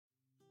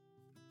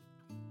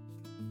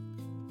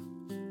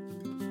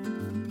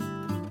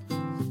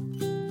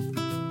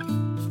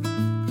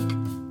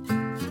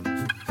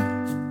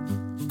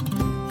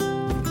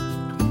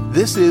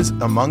This is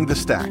Among the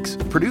Stacks,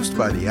 produced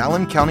by the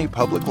Allen County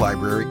Public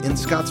Library in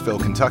Scottsville,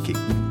 Kentucky,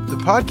 the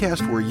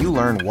podcast where you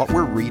learn what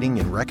we're reading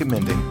and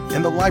recommending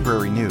in the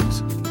library news.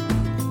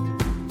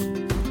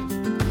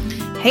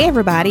 Hey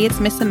everybody,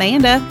 it's Miss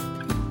Amanda.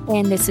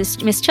 And this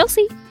is Miss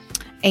Chelsea.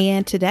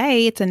 And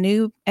today it's a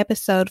new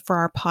episode for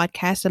our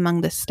podcast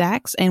Among the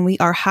Stacks, and we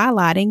are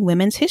highlighting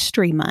Women's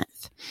History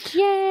Month.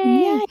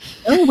 Yay!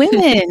 Oh,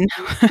 women!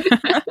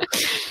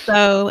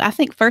 So I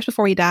think first,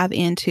 before we dive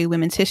into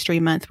Women's History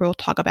Month, we'll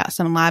talk about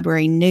some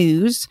library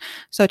news.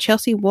 So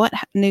Chelsea, what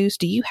news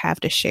do you have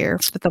to share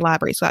that the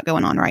library's got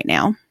going on right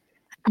now?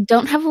 I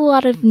don't have a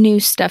lot of new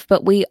stuff,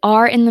 but we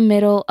are in the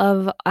middle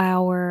of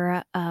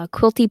our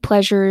Quilty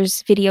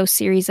Pleasures video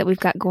series that we've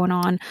got going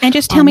on. And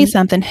just tell me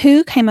something.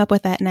 Who came up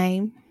with that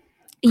name?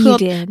 You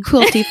did.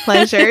 Quilty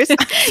Pleasures.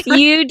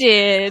 You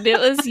did. It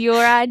was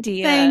your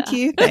idea. Thank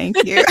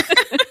you.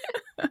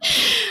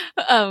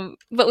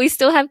 But we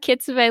still have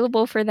kits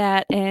available for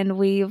that, and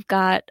we've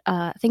got,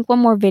 I think, one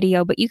more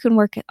video, but you can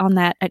work on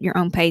that at your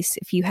own pace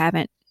if you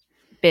haven't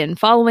been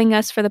following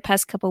us for the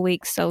past couple of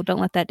weeks, so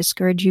don't let that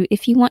discourage you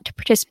if you want to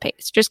participate.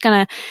 It's just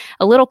a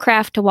little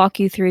craft to walk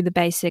you through the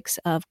basics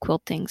of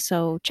quilting,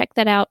 so check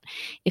that out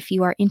if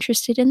you are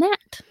interested in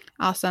that.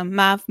 Awesome.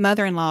 My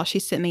mother-in-law, she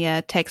sent me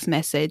a text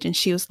message and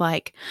she was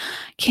like,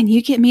 "Can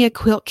you get me a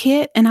quilt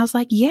kit?" And I was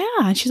like, "Yeah."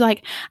 And she's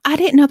like, "I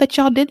didn't know that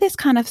y'all did this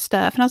kind of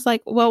stuff." And I was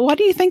like, "Well, what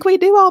do you think we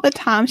do all the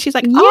time?" She's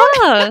like,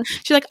 "Yeah."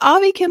 She's like,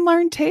 "Avi can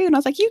learn too." And I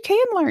was like, "You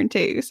can learn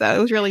too." So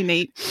it was really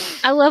neat.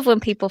 I love when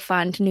people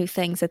find new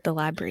things that the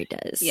library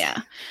does.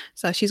 Yeah.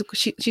 So she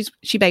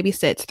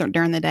babysits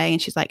during the day,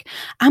 and she's like,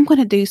 "I'm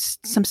going to do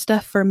some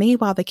stuff for me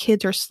while the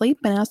kids are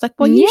sleeping." And I was like,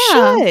 "Well, you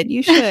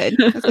should.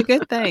 That's a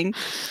good thing."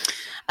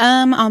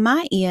 On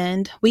my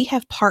end, we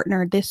have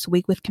partnered this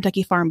week with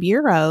Kentucky Farm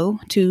Bureau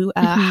to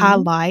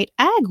highlight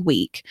Ag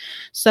Week.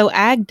 So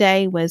Ag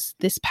Day was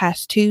this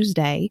past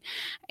Tuesday,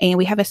 and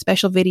we have a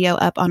special video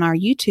up on our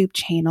YouTube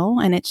channel,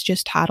 and it's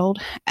just titled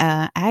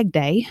Ag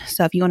Day.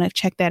 So if you want to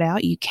check that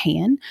out, you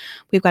can.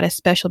 We've got a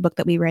special book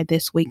that we read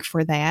this week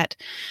for that.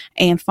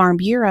 And Farm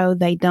Bureau,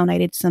 they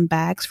donated some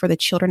bags for the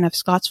children of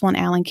Scottsville and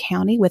Allen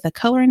County with a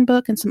coloring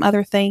book and some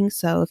other things.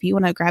 So if you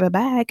want to grab a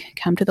bag,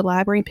 come to the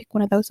library and pick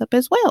one of those up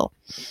as well.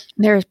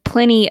 There's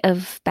plenty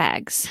of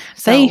bags.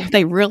 So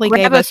they really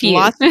gave us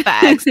lots of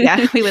bags.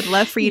 Yeah, we would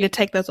love for you to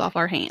take those off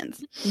our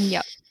hands.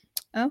 Yep.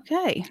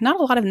 Okay. Not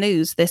a lot of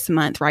news this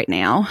month right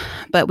now,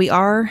 but we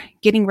are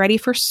getting ready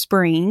for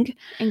spring.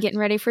 And getting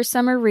ready for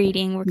summer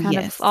reading. We're kind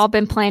of all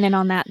been planning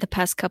on that the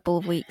past couple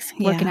of weeks,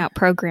 working out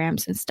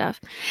programs and stuff.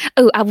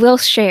 Oh, I will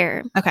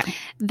share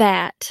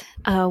that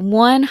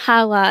one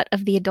highlight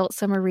of the adult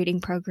summer reading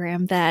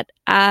program that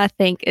I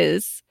think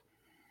is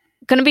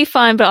going to be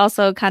fun, but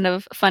also kind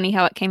of funny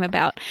how it came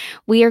about.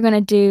 We are going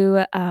to do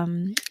a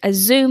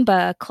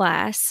Zumba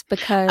class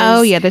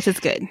because this is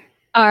good.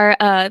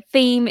 Our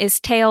theme is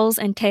tails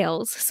and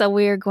tails. So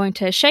we're going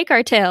to shake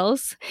our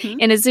tails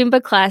in a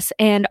Zumba class,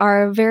 and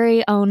our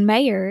very own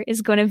mayor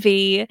is going to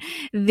be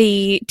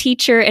the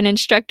teacher and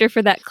instructor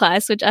for that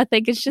class, which I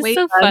think is just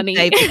so funny.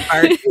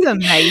 He's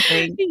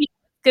amazing. It's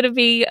going to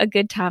be a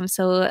good time.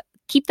 So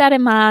keep that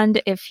in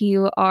mind if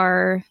you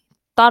are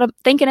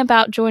thinking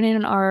about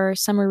joining our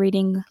summer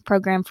reading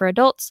program for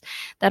adults.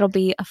 That'll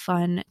be a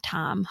fun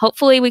time.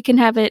 Hopefully we can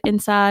have it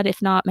inside.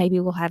 If not, maybe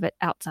we'll have it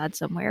outside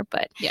somewhere.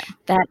 But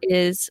that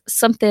is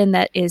something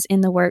that is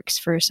in the works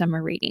for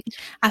summer reading.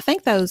 I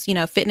think those,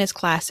 fitness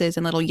classes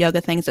and little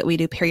yoga things that we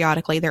do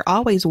periodically, they're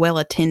always well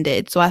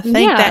attended. So I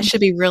think that should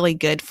be really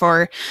good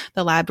for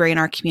the library and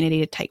our community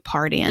to take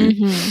part in.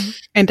 Mm-hmm.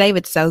 And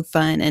David's so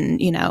fun and,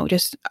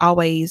 just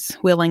always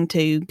willing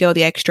to go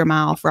the extra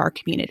mile for our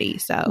community.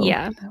 So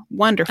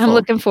wonderful. I'm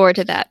looking forward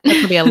to that.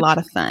 That will be a lot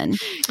of fun.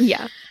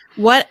 Yeah.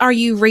 What are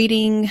you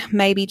reading,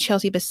 maybe,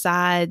 Chelsea,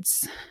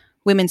 besides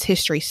women's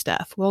history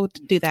stuff? We'll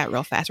do that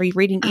real fast. Are you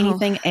reading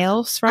anything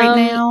else right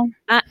now?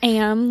 I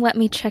am. Let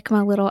me check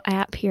my little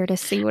app here to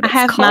see what it's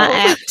called. I have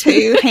my app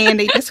too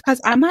handy just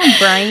because my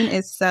brain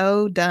is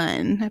so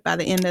done by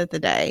the end of the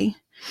day.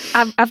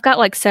 I've got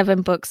like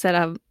 7 books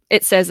that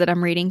it says that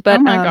I'm reading.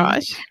 But, oh my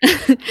gosh.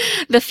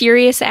 The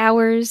Furious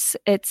Hours,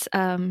 it's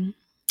a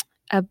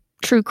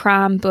true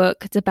crime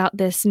book. It's about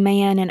this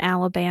man in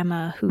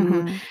Alabama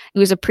who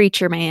was a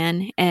preacher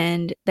man,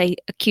 and they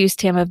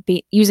accused him of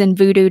using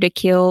voodoo to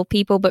kill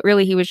people, but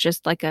really he was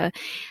just like a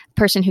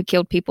person who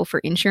killed people for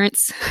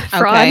insurance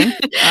fraud.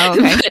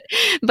 Okay.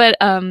 But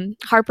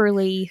Harper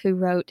Lee, who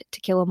wrote To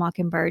Kill a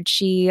Mockingbird,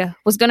 she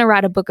was going to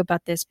write a book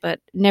about this,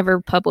 but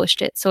never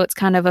published it. So it's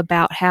kind of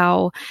about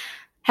how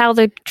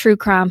the true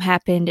crime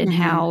happened and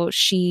how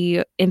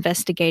she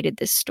investigated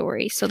this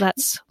story. So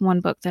that's one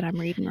book that I'm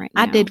reading right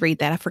now. I did read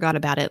that. I forgot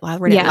about it. I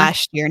read it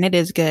last year, and it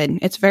is good.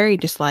 It's very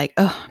just like,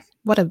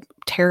 what a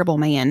terrible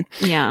man.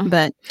 Yeah.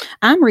 But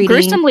I'm reading.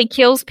 Gruesomely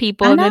kills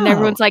people. And then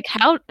everyone's like,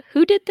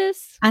 who did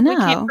this? I know. We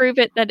can't prove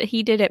it that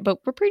he did it, but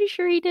we're pretty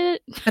sure he did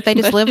it. But they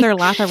just live their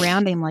life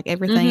around him like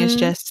everything is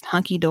just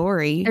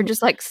hunky-dory. They're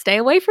just like, stay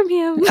away from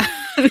him.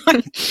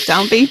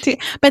 Don't be too.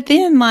 But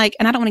then, like,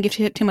 and I don't want to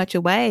give too much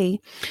away,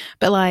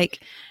 but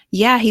like,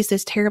 yeah, he's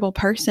this terrible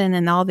person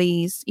and all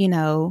these, you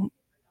know,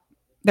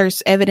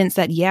 there's evidence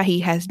that, yeah, he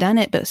has done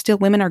it, but still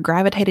women are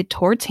gravitated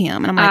towards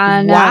him. And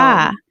I'm like,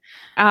 why?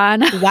 I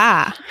know.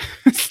 Why?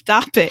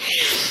 Stop it.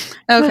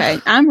 Okay.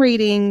 I'm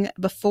reading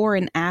Before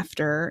and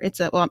After.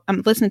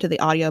 I'm listening to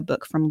the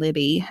audiobook from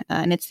Libby,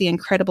 and it's the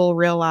incredible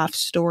real life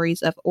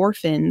stories of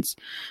orphans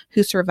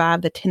who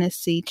survived the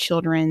Tennessee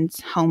Children's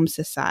Home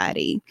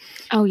Society.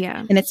 Oh,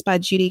 yeah. And it's by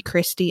Judy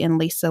Christie and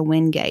Lisa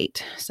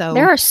Wingate. So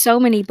there are so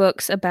many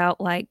books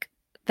about like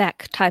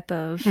that type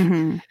of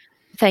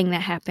thing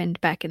that happened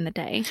back in the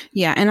day.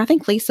 Yeah, and I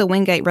think Lisa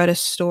Wingate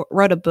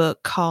wrote a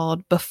book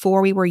called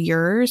Before We Were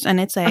Yours, and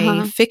it's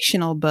a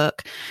fictional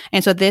book.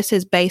 And so this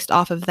is based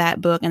off of that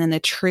book and then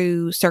the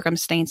true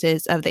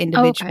circumstances of the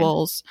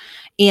individuals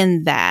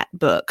in that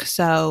book.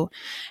 So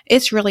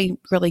it's really,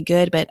 really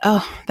good. But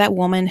that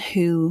woman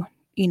who,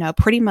 you know,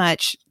 pretty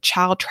much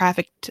child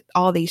trafficked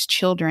all these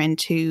children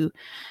to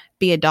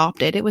be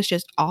adopted. It was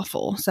just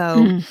awful.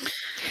 So,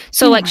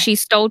 so like she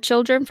stole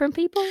children from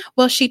people?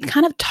 Well, she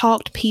kind of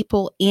talked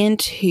people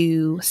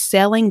into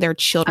selling their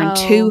children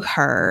to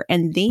her,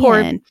 and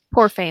then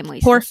poor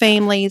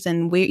families,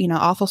 and we, you know,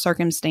 awful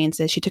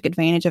circumstances. She took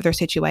advantage of their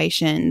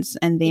situations,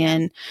 and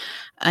then,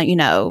 you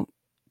know,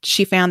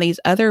 she found these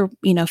other,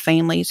 you know,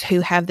 families who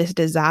have this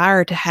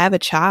desire to have a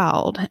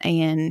child,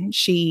 and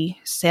she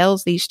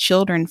sells these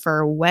children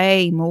for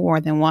way more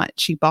than what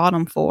she bought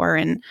them for,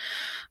 and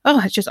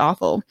it's just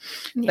awful.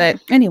 Yeah.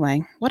 But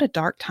anyway, what a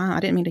dark time. I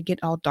didn't mean to get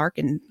all dark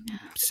and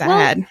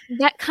sad. Well,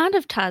 that kind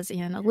of ties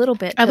in a little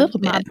bit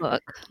to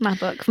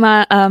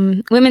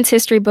my women's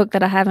history book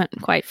that I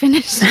haven't quite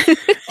finished.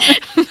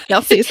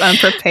 Kelsey's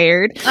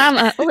unprepared. I'm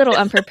a little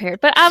unprepared,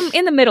 but I'm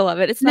in the middle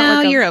of it. It's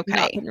not you're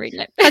okay.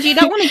 Because you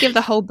don't want to give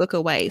the whole book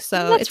away,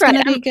 so it's going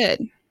to be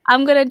good.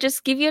 I'm going to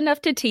just give you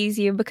enough to tease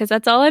you because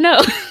that's all I know.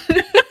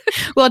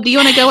 Well, do you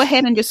want to go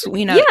ahead and just,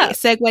 you know,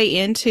 segue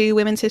into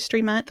Women's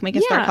History Month? We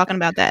can start talking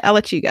about that. I'll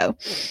let you go.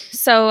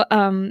 So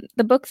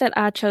the book that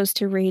I chose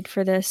to read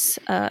for this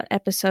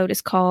episode is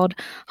called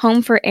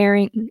Home for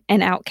Erring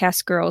and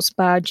Outcast Girls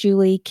by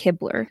Julie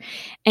Kibler.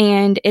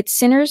 And it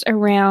centers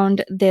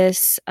around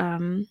this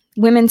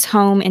women's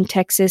home in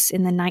Texas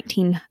in the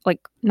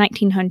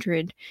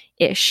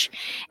 1900-ish.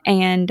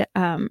 And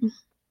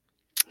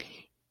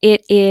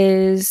it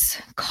is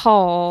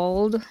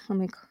called, let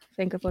me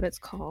think of what it's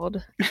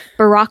called.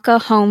 Baraka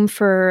Home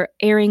for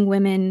Erring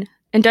Women,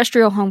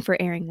 Industrial Home for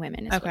Erring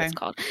Women is what it's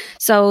called.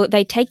 So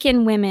they take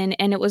in women,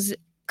 and it was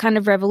kind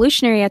of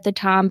revolutionary at the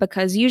time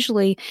because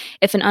usually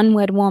if an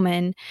unwed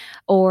woman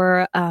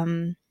or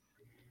a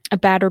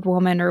battered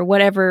woman or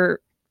whatever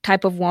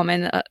type of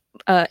woman,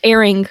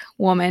 erring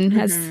woman,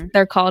 as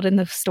they're called in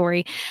the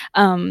story,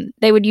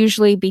 they would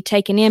usually be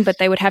taken in, but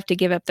they would have to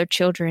give up their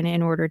children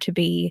in order to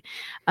be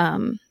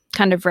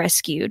kind of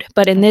rescued.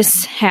 But in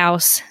this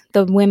house,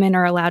 the women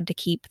are allowed to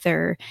keep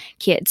their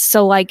kids.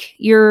 So like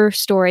your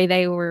story,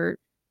 they were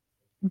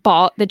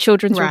bought, the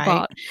children's were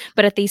bought,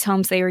 but at these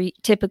homes they were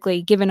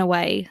typically given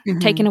away,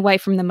 taken away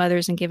from the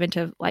mothers and given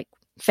to like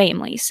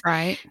families.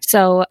 Right.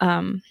 So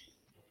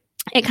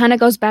it kind of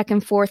goes back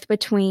and forth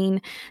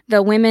between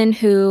the women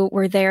who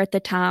were there at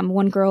the time.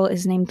 One girl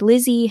is named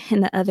Lizzie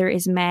and the other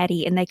is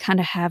Maddie, and they kind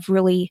of have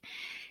really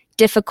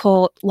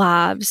difficult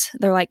lives.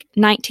 They're like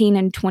 19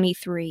 and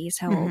 23 is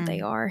how old they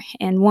are.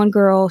 And one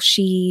girl,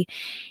 she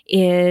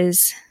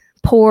is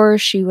poor.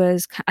 She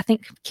was, I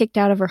think, kicked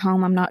out of her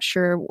home. I'm not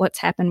sure what's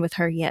happened with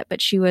her yet,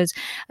 but she was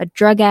a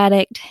drug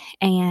addict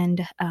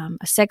and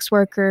a sex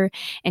worker,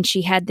 and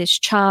she had this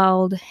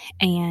child,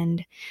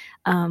 and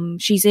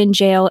she's in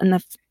jail, and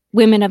the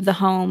women of the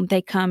home,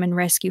 they come and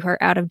rescue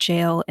her out of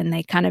jail, and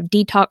they kind of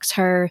detox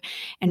her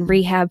and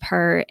rehab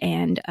her.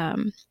 And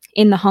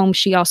in the home,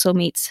 she also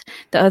meets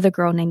the other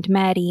girl named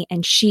Maddie,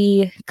 and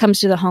she comes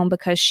to the home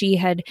because she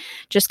had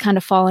just kind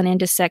of fallen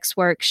into sex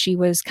work. She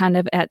was kind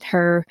of at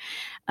her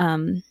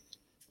the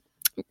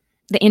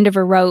end of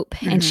her rope,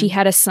 and she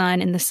had a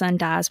son, and the son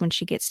dies when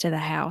she gets to the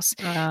house.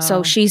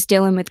 So she's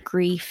dealing with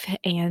grief,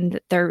 and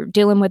they're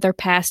dealing with their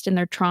past and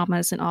their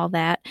traumas and all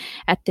that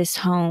at this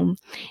home.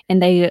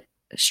 And they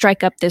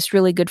strike up this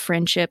really good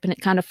friendship, and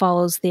it kind of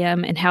follows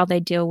them and how they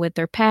deal with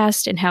their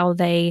past and how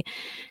they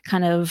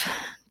kind of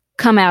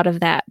come out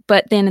of that.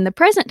 But then in the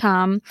present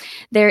time,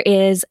 there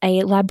is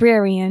a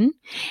librarian.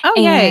 Oh,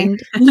 yay.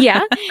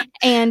 Yeah.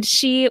 And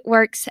she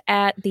works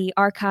at the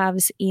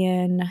archives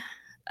in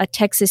a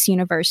Texas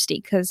university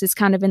because it's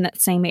kind of in that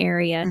same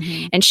area.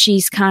 And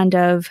she's kind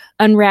of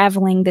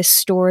unraveling this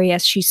story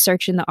as she's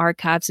searching the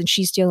archives, and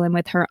she's dealing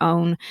with her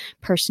own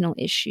personal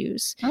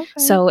issues.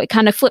 So it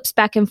kind of flips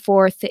back and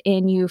forth,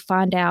 and you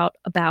find out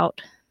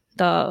about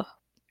the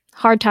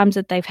hard times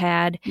that they've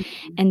had,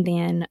 and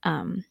then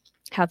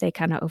how they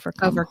kind of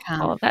overcome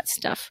all of that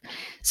stuff.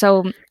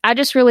 So I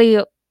just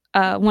really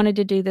wanted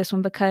to do this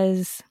one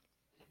because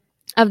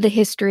of the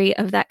history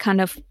of that kind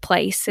of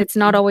place. It's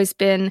not always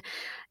been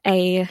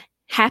a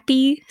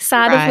happy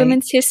side of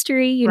women's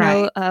history, you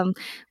know,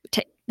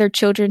 their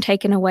children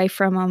taken away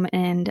from them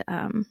and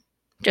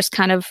just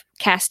kind of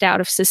cast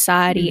out of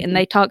society. And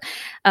they talk,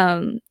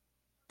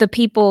 the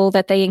people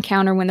that they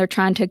encounter when they're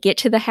trying to get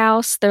to the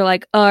house, they're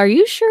like, are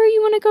you sure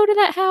you want to go to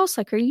that house?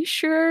 Like, are you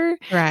sure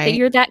that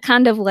you're that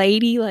kind of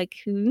lady? Like,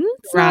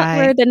 it's not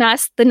where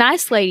the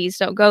nice ladies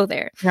don't go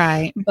there.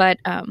 Right. But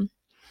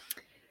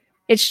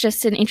it's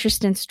just an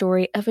interesting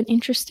story of an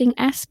interesting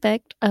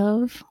aspect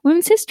of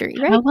women's history,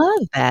 right? I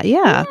love that.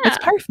 Yeah,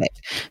 that's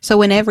perfect. So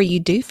whenever you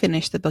do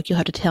finish the book, you'll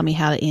have to tell me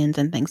how it ends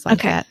and things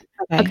like that.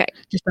 Okay.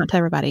 Just don't tell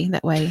everybody.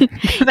 That way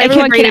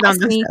everyone can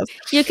ask me.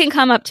 You can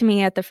come up to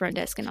me at the front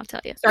desk and I'll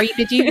tell you. So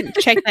did you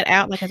check that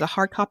out like as a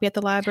hard copy at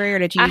the library, or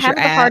did you use your app?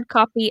 I have the hard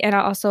copy, and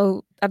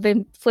I've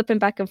been flipping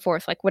back and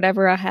forth, like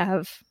whatever I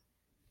have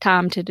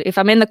time to do. If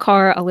I'm in the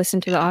car, I'll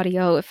listen to the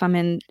audio. If I'm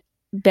in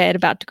bed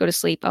about to go to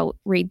sleep, I'll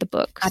read the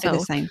book. I do the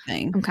same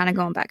thing. I'm kind of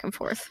going back and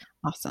forth.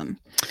 Awesome.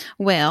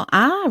 Well,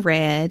 I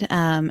read,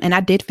 and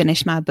I did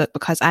finish my book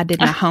because I did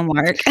my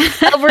homework.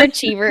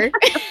 Overachiever.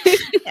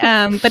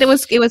 But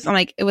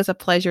it was a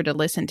pleasure to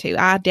listen to.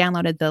 I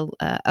downloaded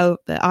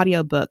the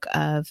audio book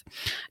of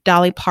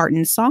Dolly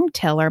Parton's Song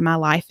Teller, My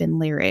Life in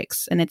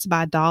Lyrics, and it's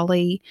by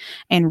Dolly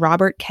and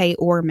Robert K.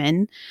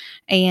 Orman.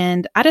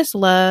 And I just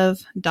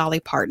love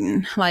Dolly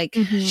Parton. Like,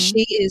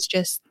 she is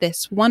just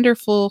this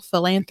wonderful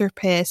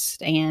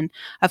philanthropist, and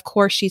of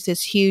course, she's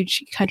this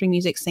huge country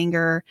music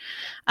singer.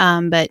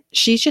 But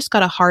she's just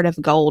got a heart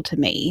of gold to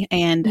me.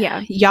 And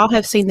y'all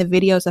have seen the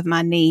videos of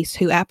my niece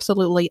who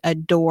absolutely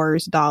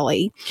adores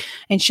Dolly.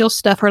 And she'll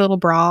stuff her little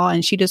bra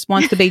and she just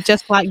wants to be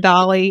just like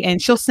Dolly.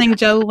 And she'll sing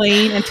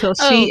Jolene until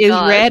she is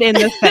red in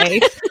the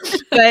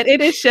face. But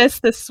it is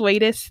just the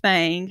sweetest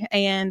thing.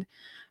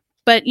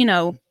 But, you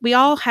know, we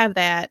all have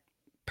that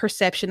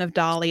perception of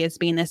Dolly as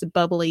being this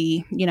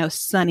bubbly, you know,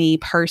 sunny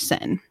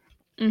person.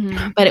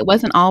 But it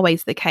wasn't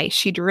always the case.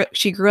 She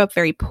grew up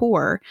very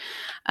poor,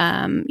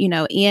 you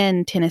know,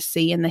 in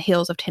Tennessee, in the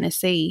hills of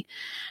Tennessee.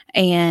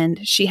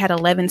 And she had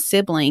 11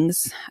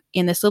 siblings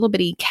in this little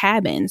bitty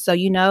cabin. So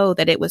you know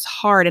that it was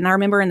hard. And I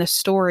remember in the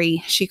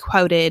story, she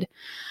quoted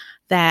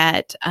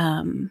that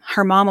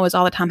her mama was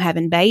all the time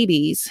having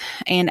babies.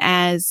 And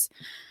as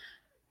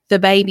the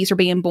babies were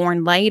being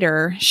born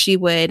later, she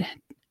would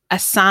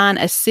assign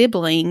a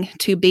sibling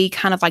to be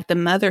kind of like the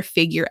mother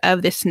figure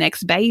of this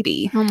next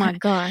baby. Oh my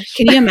gosh.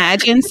 Can you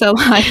imagine? So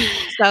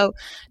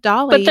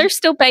Dolly. But they're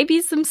still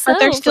babies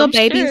themselves.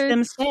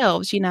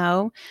 You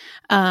know.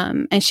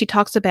 And she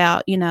talks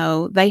about, you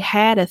know, they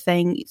had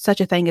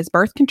such a thing as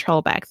birth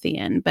control back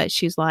then. But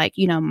she's like,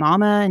 you know,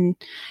 mama and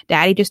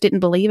daddy just didn't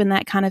believe in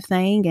that kind of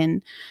thing.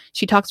 And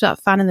she talks about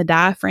finding the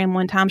diaphragm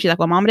one time. She's like,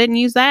 well, mama didn't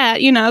use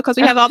that, you know, because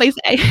we have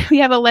we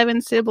have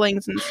 11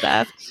 siblings and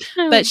stuff.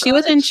 But she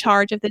was in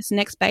charge of this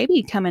next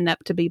baby coming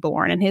up to be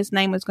born. And his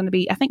name was going to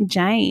be, I think,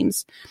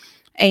 James.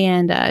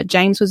 And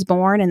James was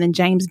born, and then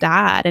James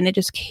died. And it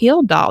just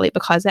killed Dolly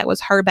because that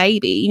was her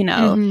baby, you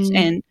know.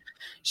 And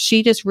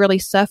she just really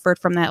suffered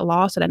from that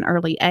loss at an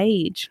early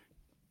age.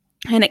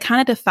 And it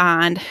kind of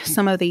defined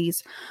some of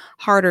these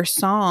harder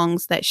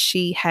songs that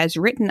she has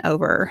written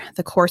over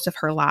the course of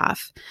her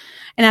life.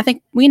 And I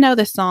think we know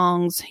the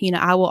songs, you know,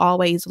 I Will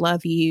Always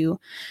Love You.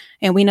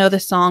 And we know the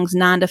songs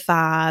 9 to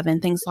 5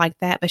 and things like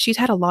that. But she's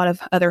had a lot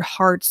of other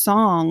hard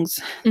songs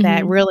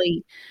that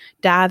really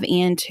dive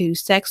into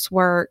sex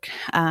work,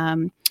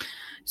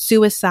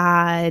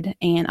 suicide,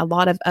 and a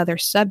lot of other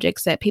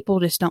subjects that people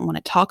just don't want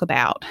to talk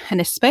about.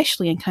 And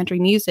especially in country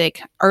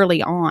music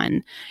early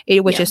on,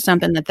 it was just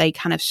something that they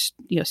kind of,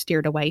 you know,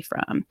 steered away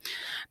from.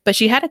 But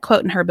she had a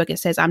quote in her book. It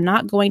says, "I'm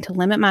not going to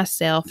limit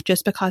myself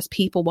just because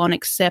people won't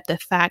accept the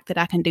fact that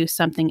I can do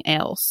something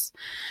else."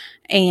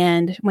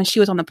 And when she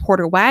was on the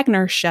Porter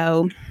Wagoner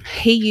show,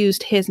 he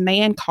used his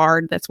man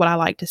card, that's what I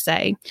like to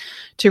say,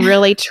 to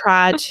really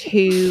try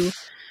to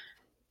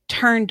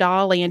turn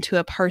Dolly into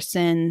a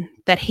person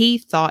that he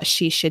thought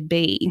she should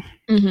be.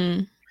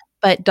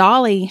 But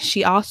Dolly,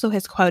 she also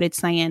has quoted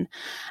saying,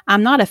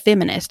 "I'm not a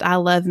feminist. I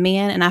love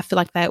men." And I feel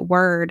like that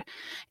word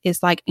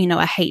is like, you know,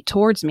 a hate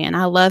towards men.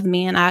 I love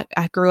men. I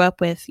grew up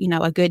with, you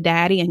know, a good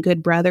daddy and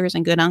good brothers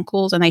and good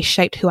uncles, and they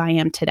shaped who I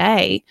am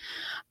today.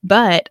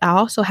 But I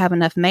also have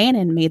enough man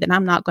in me that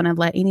I'm not going to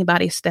let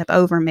anybody step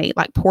over me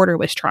like Porter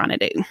was trying to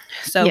do.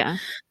 So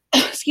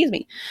excuse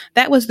me,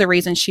 that was the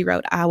reason she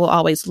wrote "I Will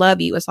Always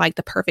Love You." It was like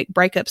the perfect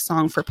breakup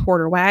song for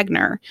Porter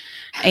Wagoner.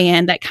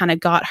 And that kind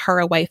of got her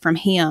away from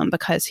him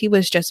because he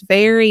was just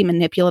very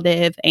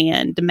manipulative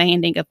and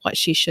demanding of what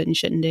she should and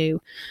shouldn't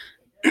do.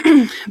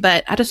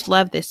 But I just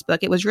love this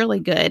book. It was really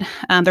good.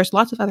 There's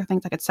lots of other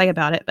things I could say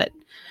about it, but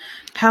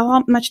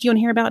how much do you want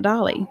to hear about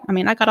Dolly? I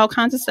mean, I got all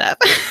kinds of stuff.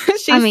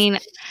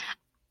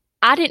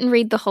 I didn't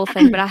read the whole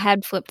thing, but I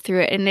had flipped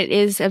through it, and it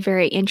is a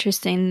very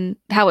interesting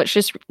how it's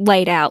just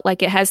laid out.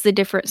 Like, it has the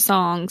different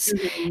songs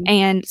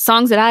and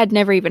songs that I had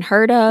never even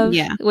heard of,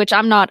 which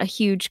I'm not a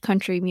huge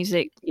country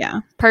music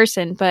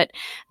person, but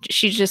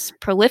she's just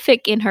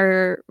prolific in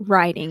her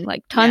writing,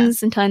 like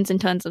tons and tons and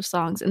tons of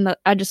songs. And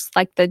I just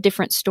like the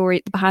different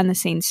story, behind the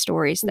scenes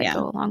stories that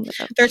go along with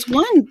it. There's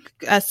one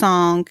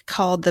song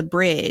called The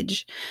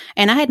Bridge,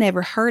 and I had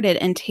never heard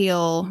it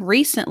until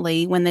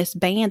recently when this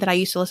band that I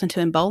used to listen to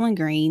in Bowling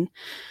Green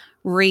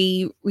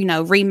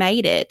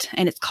remade it,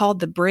 and it's called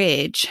The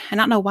Bridge. And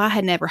I don't know why I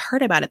had never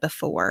heard about it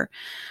before,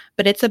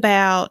 but it's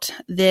about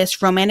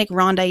this romantic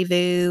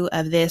rendezvous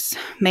of this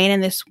man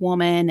and this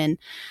woman, and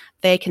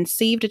they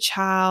conceived a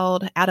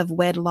child out of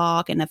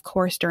wedlock. And of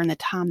course, during the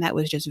time that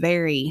was just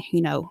very,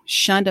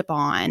 shunned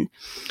upon.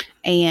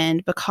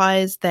 And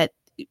because that,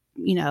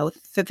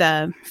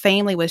 the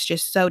family was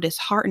just so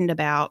disheartened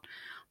about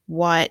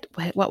what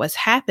was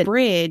happening.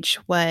 Bridge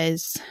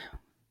was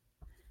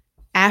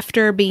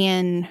after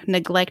being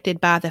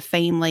neglected by the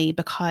family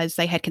because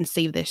they had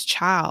conceived this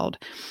child,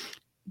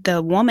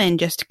 the woman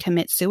just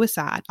commits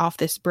suicide off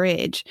this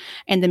bridge,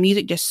 and the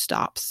music just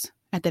stops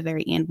at the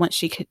very end once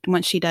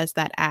she does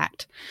that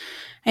act.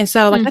 And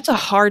so that's a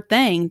hard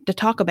thing to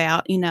talk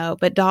about,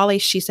 but Dolly,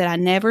 she said, I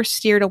never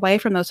steered away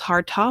from those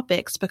hard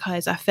topics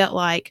because I felt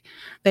like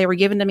they were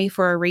given to me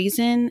for a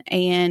reason,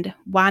 and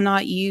why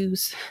not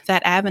use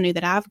that avenue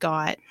that I've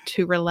got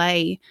to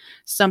relay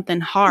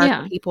something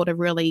hard for people to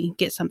really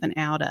get something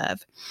out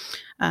of.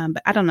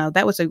 But I don't know,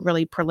 that was a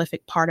really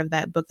prolific part of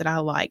that book that I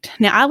liked.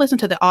 Now, I listened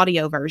to the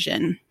audio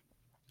version.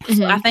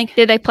 So I think,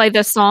 did they play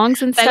the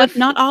songs and stuff?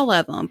 Not all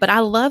of them, but I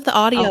love the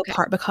audio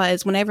part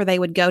because whenever they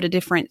would go to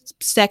different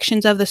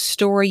sections of the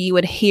story, you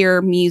would hear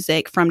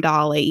music from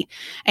Dolly,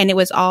 and it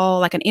was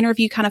all like an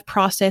interview kind of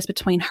process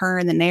between her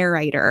and the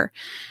narrator.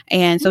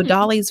 And so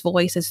Dolly's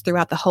voice is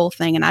throughout the whole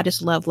thing, and I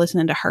just love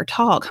listening to her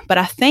talk. But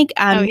I think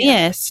I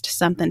missed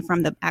something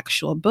from the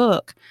actual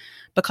book,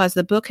 because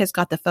the book has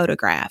got the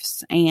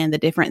photographs and the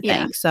different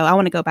things. So I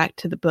want to go back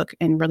to the book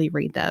and really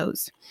read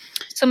those.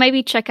 So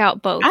maybe check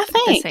out both. I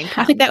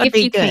think that would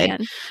be good.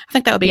 I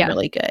think that would be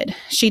really good.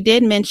 She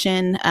did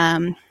mention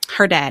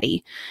her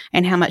daddy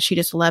and how much she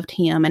just loved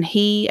him. And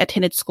he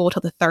attended school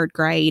till the 3rd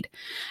grade,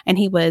 and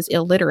he was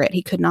illiterate.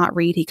 He could not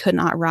read. He could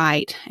not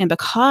write. And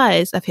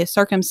because of his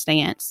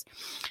circumstance,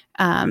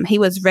 he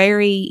was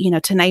very,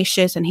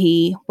 tenacious, and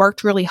he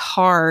worked really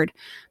hard.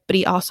 But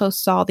he also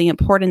saw the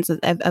importance of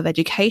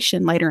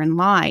education later in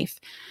life.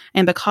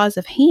 And because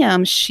of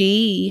him,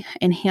 she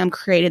and him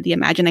created the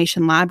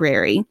Imagination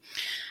Library,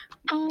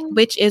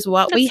 which is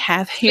what we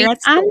have here.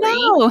 I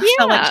know.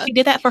 Yeah. So she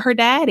did that for her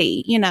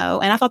daddy, and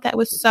I thought that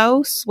was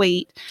so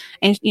sweet.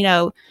 And,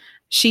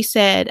 she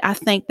said, I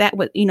think that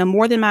was,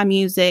 more than my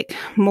music,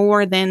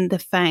 more than the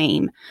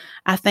fame,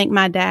 I think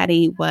my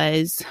daddy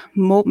was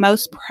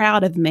most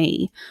proud of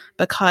me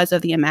because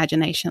of the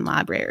Imagination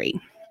Library.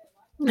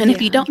 And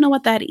if you don't know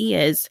what that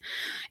is,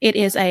 it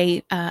is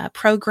a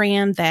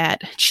program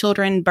that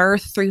children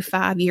birth through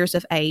 5 years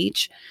of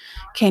age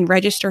can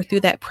register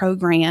through that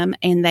program,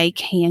 and they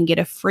can get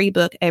a free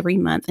book every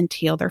month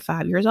until they're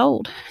 5 years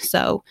old.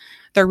 So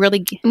they're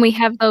really... And we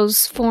have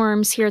those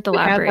forms here at the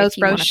library. Have those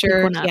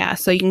brochures,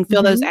 so you can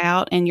fill those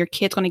out, and your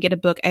kid's going to get a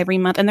book every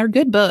month. And they're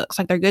good books,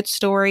 like they're good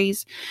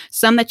stories.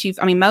 Some that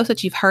most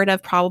that you've heard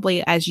of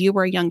probably as you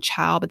were a young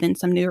child, but then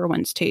some newer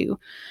ones too.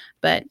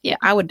 But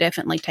I would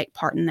definitely take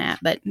part in that.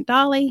 But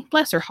Dolly,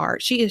 bless her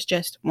heart, she is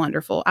just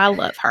wonderful. I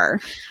love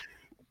her.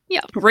 Yeah,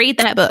 read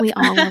that book. We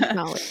all love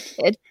Dolly.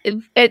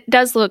 It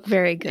does look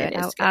very good.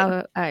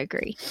 I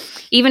agree.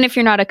 Even if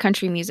you're not a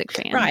country music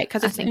fan, right?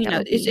 Because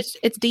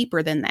it's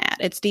deeper than that.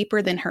 It's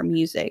deeper than her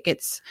music.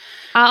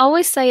 I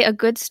always say a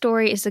good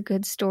story is a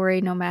good story,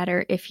 no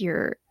matter if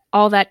you're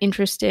all that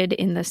interested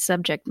in the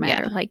subject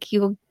matter. Like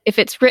if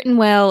it's written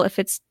well,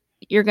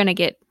 you're going to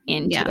get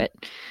into it.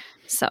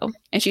 So,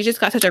 and she's just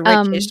got such a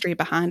rich history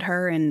behind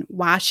her and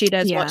why she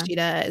does what she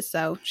does.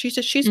 So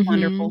she's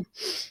wonderful.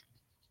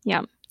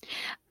 Yeah.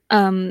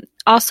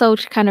 Also,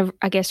 to kind of,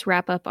 I guess,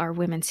 wrap up our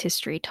women's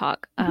history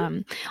talk,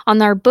 on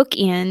our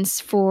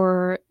bookends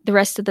for the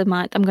rest of the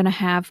month, I'm going to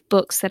have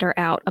books that are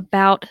out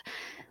about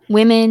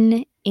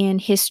women in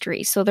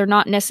history. So they're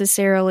not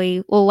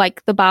necessarily,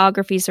 like the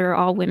biographies are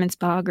all women's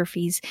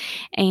biographies.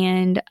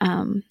 And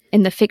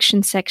in the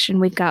fiction section,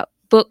 we've got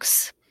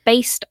books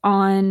based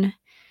on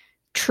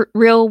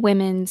real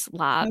women's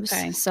lives.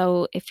 Okay.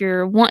 So if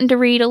you're wanting to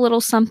read a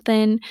little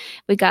something,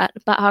 we got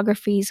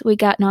biographies, we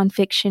got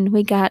nonfiction,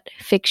 we got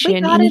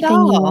fiction, anything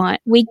you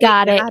want. We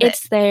got it.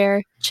 It's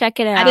there. Check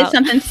it out. I did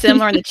something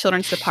similar in the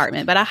children's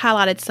department, but I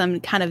highlighted some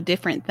kind of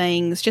different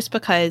things just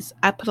because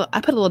I put a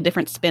little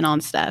different spin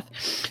on stuff.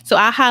 So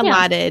I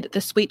highlighted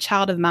the Sweet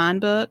Child of Mine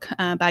book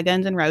by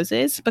Guns N'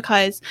 Roses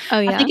because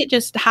I think it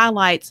just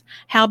highlights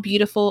how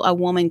beautiful a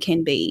woman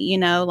can be.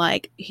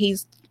 Like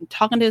he's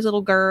talking to his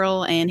little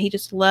girl, and he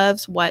just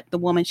loves what the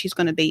woman she's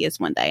going to be is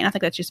one day. And I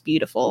think that's just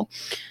beautiful.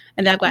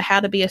 And I've got How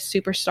to Be a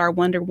Superstar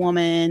Wonder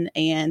Woman,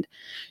 and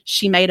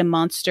She Made a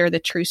Monster, the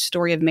true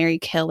story of Mary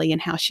Kelly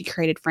and how she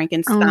created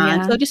Frankenstein. Oh,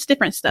 yeah. So just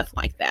different stuff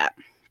like that.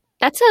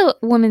 That's a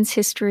woman's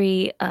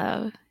history,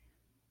 I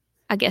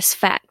guess,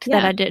 fact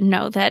that I didn't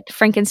know, that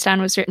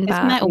Frankenstein was written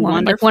by a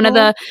woman. Wonderful? Like one of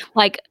the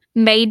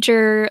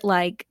major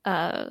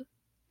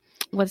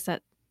what's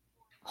that?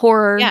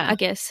 Horror, I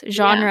guess,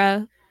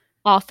 genre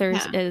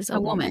authors is a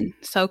woman.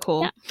 So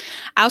cool. Yeah.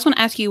 I was going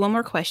to ask you one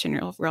more question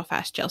real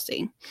fast,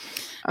 Chelsea.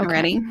 Okay.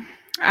 Ready?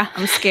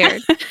 I'm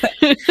scared.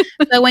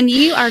 So when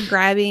you are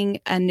grabbing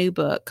a new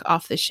book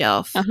off the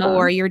shelf,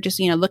 or you're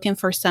just, looking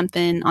for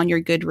something on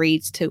your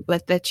Goodreads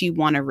that you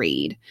want to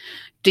read,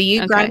 do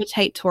you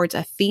gravitate towards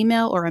a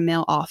female or a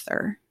male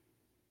author?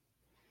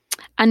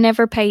 I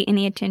never pay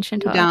any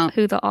attention to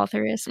who the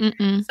author is.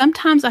 Mm-mm.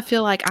 Sometimes I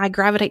feel like I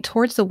gravitate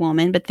towards the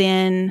woman, but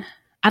then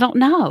I don't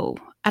know.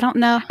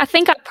 I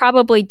think I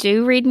probably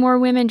do read more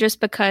women just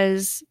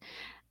because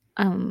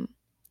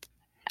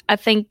I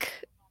think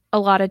a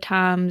lot of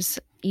times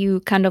you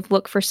kind of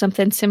look for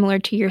something similar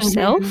to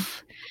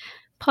yourself,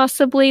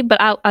 possibly. But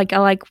I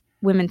like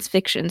women's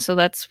fiction, so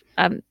that's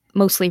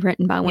mostly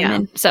written by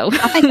women. So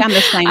I think I'm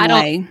the same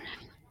way.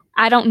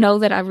 I don't know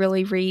that I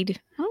really read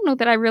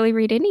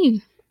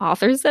any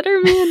authors that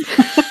are men.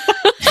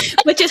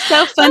 Which is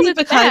so funny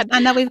because I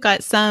know we've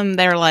got some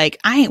that are like,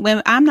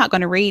 I'm not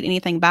going to read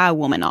anything by a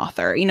woman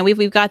author.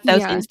 We've got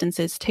those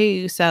instances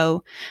too.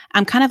 So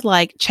I'm kind of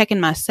like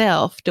checking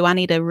myself. Do I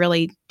need to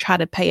really try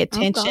to pay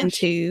attention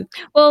to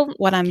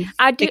what I'm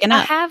picking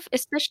up? I have,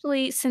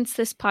 especially since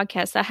this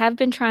podcast, I have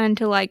been trying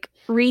to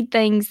read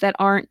things that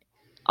aren't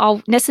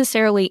all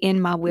necessarily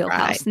in my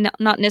wheelhouse. Right.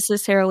 Not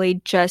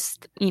necessarily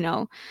just,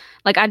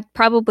 I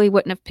probably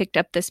wouldn't have picked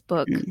up this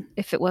book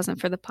if it wasn't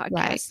for the podcast.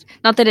 Right.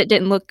 Not that it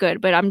didn't look good,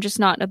 but I'm just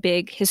not a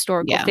big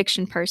historical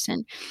fiction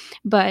person.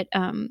 But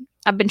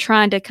I've been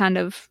trying to kind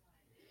of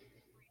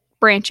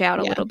branch out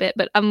a little bit.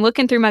 But I'm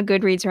looking through my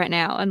Goodreads right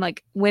now and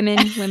women.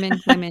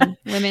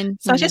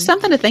 So it's just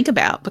something to think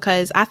about,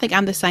 because I think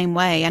I'm the same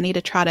way. I need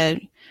to try to,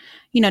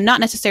 not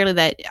necessarily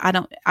that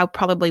I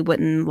probably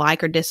wouldn't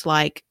like or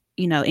dislike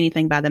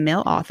anything by the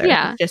male author.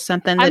 Yeah. It's just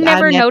something that I've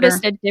never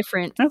noticed a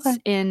difference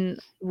in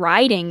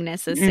writing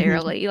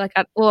necessarily. I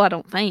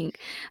don't think.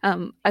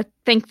 I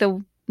think the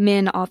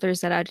men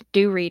authors that I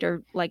do read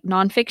are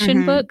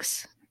nonfiction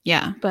books.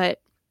 Yeah.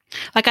 But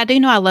I do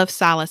know I love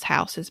Silas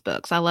House's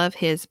books. I love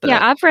his books.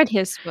 Yeah, I've read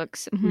his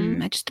books.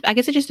 Mm-hmm. I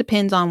guess it just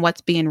depends on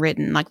what's being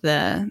written,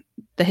 the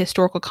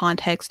historical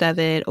context of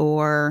it,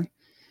 or...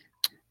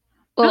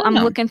 Well, I'm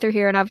looking through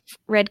here, and I've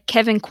read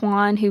Kevin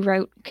Kwan, who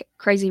wrote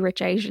Crazy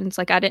Rich Asians.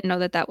 I didn't know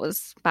that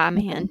was by a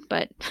man,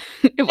 but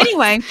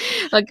anyway,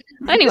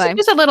 anyway, it's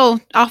just a little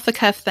off the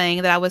cuff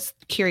thing that I was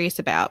curious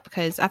about,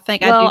 because I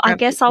think I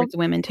guess I'll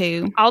women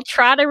too. I'll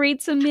try to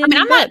read some men.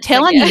 I'm not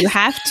telling you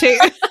have to.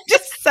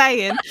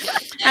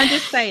 I'm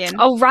just saying.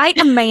 Oh, right,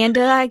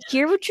 Amanda. I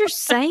hear what you're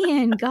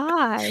saying.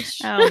 Gosh.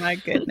 Oh, my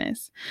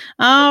goodness.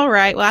 All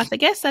right. Well, I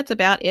guess that's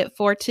about it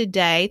for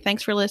today.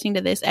 Thanks for listening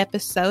to this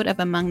episode of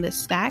Among the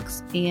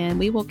Stacks, and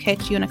we will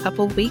catch you in a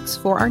couple of weeks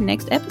for our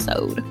next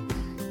episode.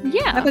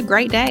 Yeah. Have a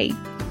great day.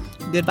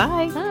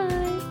 Goodbye. Bye.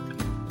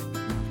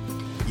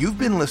 You've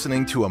been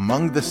listening to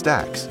Among the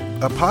Stacks,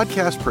 a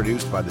podcast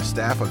produced by the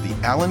staff of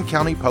the Allen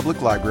County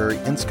Public Library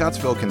in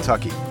Scottsville,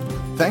 Kentucky.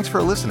 Thanks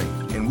for listening,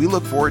 and we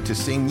look forward to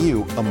seeing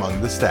you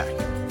among the stack.